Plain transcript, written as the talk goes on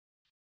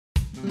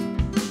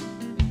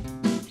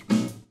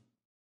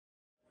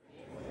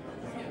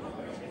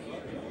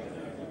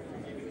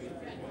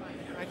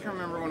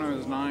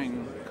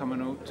coming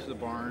out to the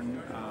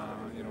barn,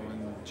 you know,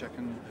 and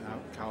checking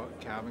out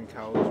calving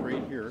cows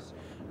right here.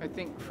 I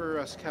think for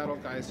us cattle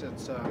guys,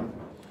 it's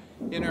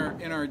in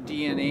our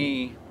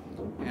DNA,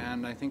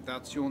 and I think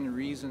that's the only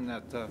reason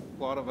that a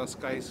lot of us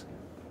guys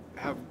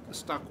have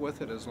stuck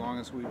with it as long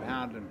as we've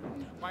had. And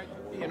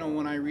you know,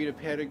 when I read a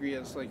pedigree,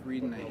 it's like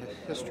reading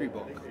a history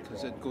book,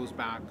 because it goes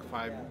back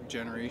 5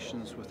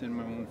 generations within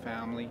my own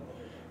family.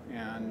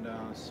 And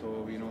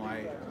so, you know,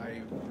 I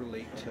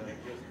relate to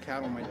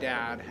cattle my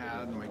dad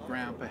had and my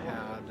grandpa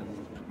had,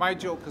 and my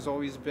joke has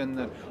always been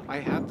that I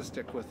had to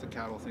stick with the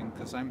cattle thing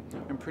because I'm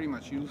pretty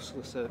much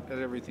useless at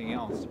everything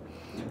else.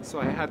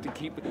 So I had to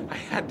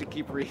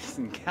keep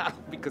raising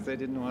cattle because I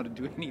didn't know how to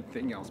do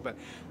anything else. But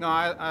no,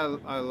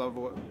 I love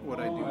what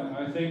I do.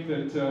 I think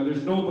that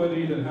there's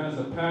nobody that has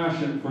a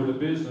passion for the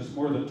business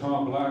more than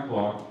Tom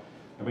Blacklock.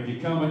 I mean,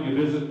 you come and you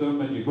visit them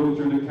and you go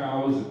through the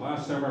cows, and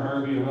last summer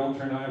Harvey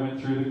Welter and I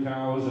went through the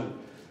cows,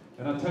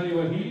 and I'll tell you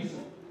what,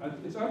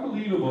 it's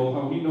unbelievable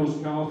how he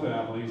knows cow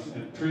families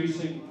and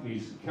tracing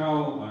these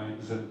cow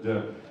lines, and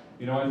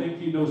you know, I think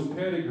he knows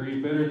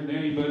pedigree better than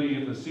anybody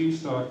in the seed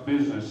stock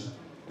business,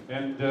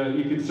 and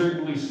you can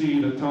certainly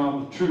see that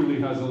Tom truly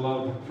has a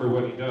love for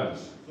what he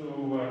does.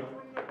 So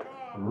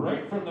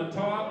right from the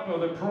top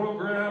of the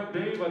program,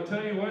 Dave, I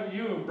tell you what,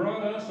 you have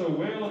brought us a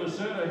whale of a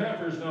set of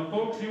heifers. Now,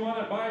 folks, you want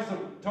to buy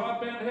some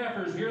top-end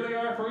heifers, here they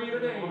are for you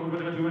today. 18,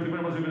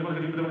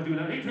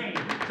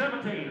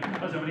 17,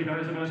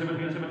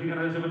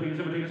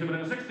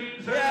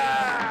 16, 17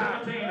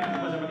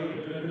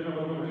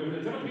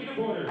 a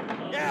quarter.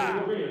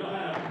 Yeah!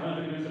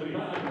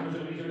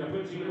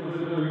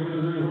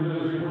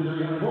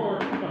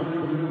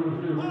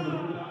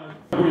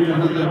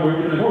 One of the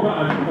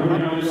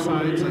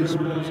upsides, I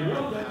suppose,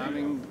 of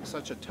having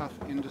such a tough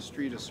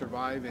industry to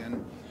survive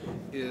in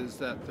is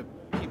that the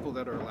people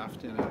that are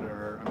left in it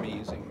are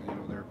amazing. You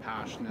know, they're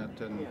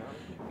passionate and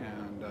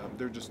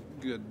they're just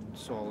good,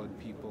 solid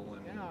people.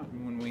 And yeah,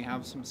 when we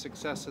have some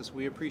successes,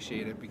 we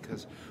appreciate it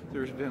because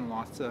there's been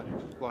lots of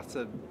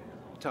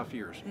tough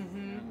years.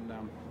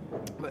 And,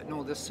 but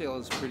no, this sale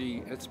is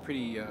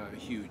pretty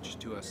huge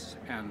to us,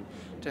 and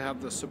to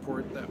have the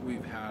support that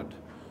we've had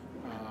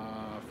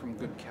from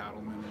good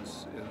cattlemen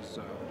is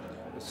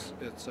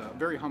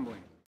very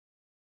humbling.